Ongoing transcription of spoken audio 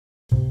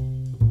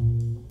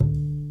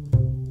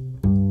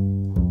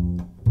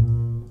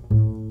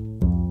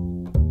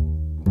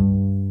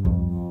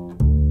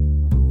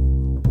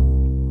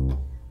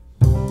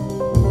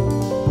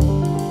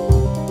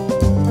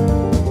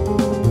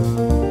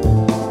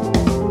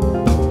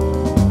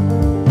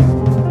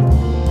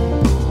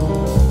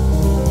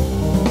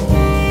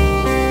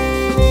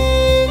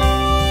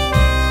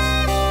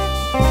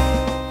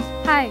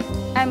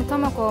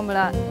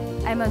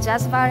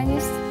jazz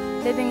violinist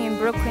living in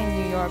Brooklyn,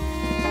 New York.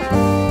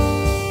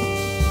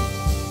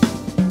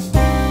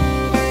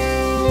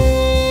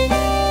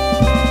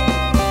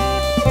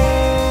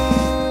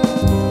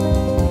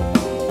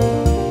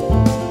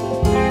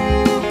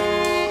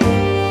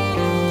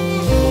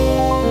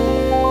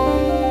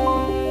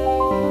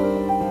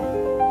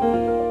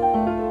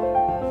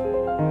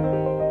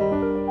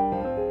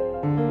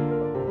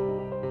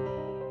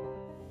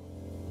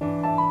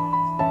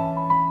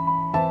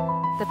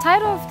 The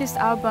title of this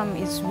album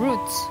is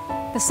Roots.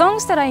 The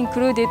songs that are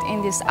included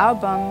in these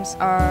albums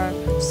are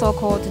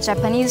so-called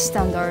Japanese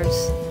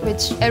standards,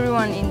 which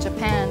everyone in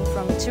Japan,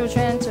 from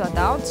children to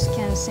adults,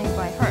 can sing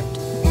by heart.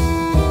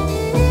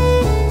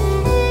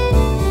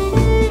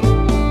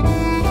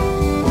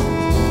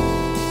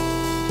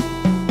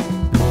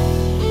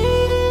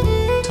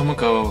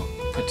 Tomoko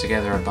put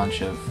together a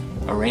bunch of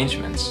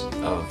arrangements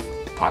of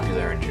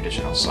popular and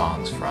traditional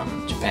songs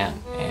from Japan,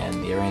 and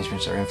the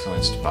arrangements are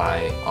influenced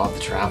by all the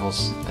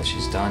travels that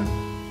she's done,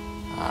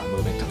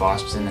 moving to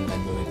Boston and then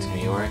moving to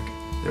New York.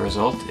 The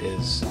result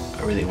is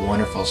a really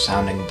wonderful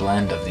sounding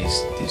blend of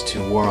these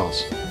two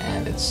worlds,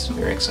 and it's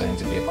very exciting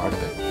to be a part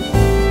of it.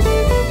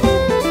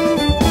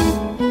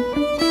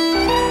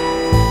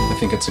 I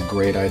think it's a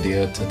great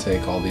idea to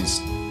take all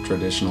these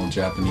traditional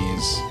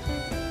Japanese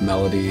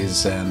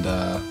melodies and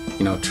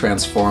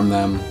transform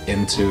them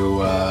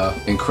into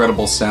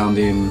incredible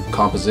sounding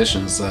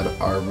compositions that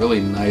are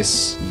really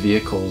nice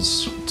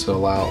vehicles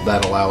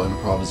that allow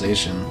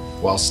improvisation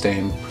while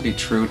staying pretty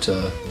true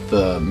to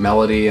the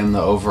melody and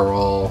the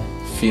overall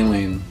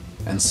feeling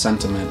and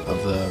sentiment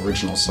of the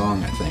original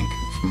song, I think,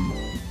 from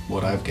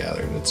what I've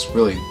gathered. It's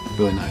really,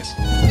 really nice.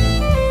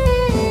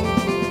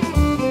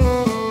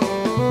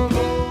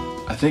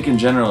 I think in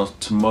general,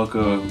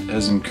 Tomoko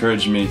has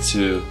encouraged me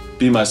to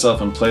be myself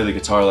and play the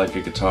guitar like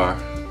a guitar,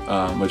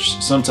 which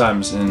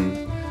sometimes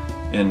in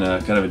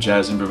kind of a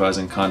jazz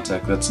improvising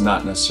context, that's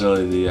not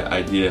necessarily the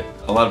idea.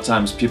 A lot of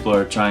times people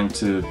are trying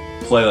to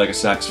play like a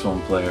saxophone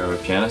player or a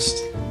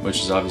pianist, which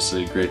is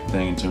obviously a great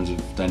thing in terms of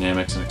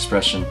dynamics and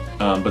expression,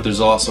 but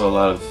there's also a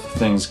lot of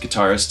things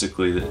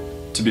guitaristically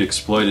to be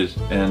exploited,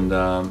 and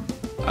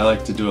I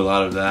like to do a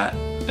lot of that.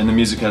 And the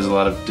music has a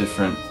lot of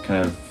different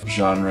kind of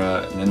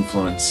genre and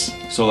influence,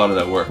 so a lot of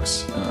that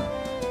works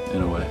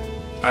in a way.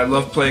 I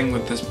love playing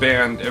with this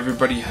band.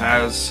 Everybody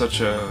has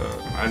such a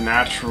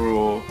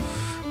natural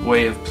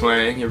way of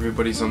playing.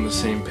 Everybody's on the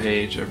same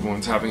page.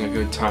 Everyone's having a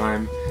good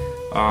time,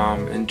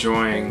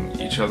 enjoying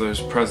each other's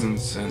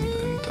presence, and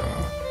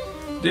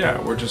yeah,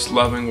 we're just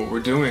loving what we're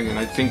doing, and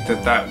I think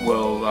that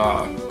will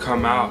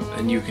come out,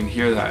 and you can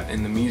hear that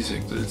in the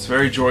music. It's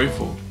very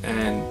joyful,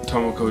 and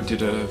Tomoko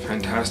did a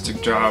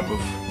fantastic job of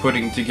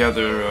putting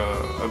together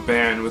a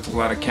band with a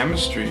lot of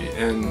chemistry,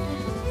 and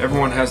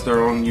everyone has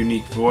their own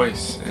unique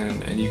voice,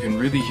 and you can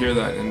really hear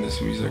that in this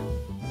music.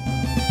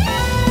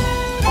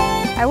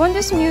 I want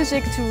this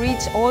music to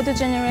reach all the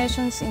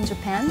generations in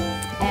Japan,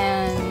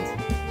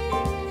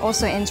 and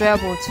also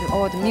enjoyable to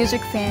all the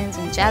music fans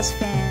and jazz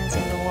fans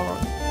in the world.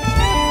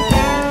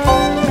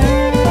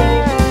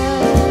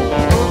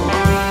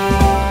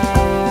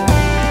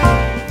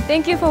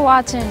 Thank you for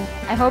watching.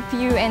 I hope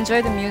you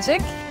enjoy the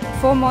music.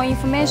 For more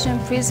information,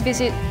 please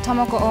visit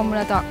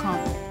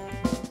tomokoomura.com.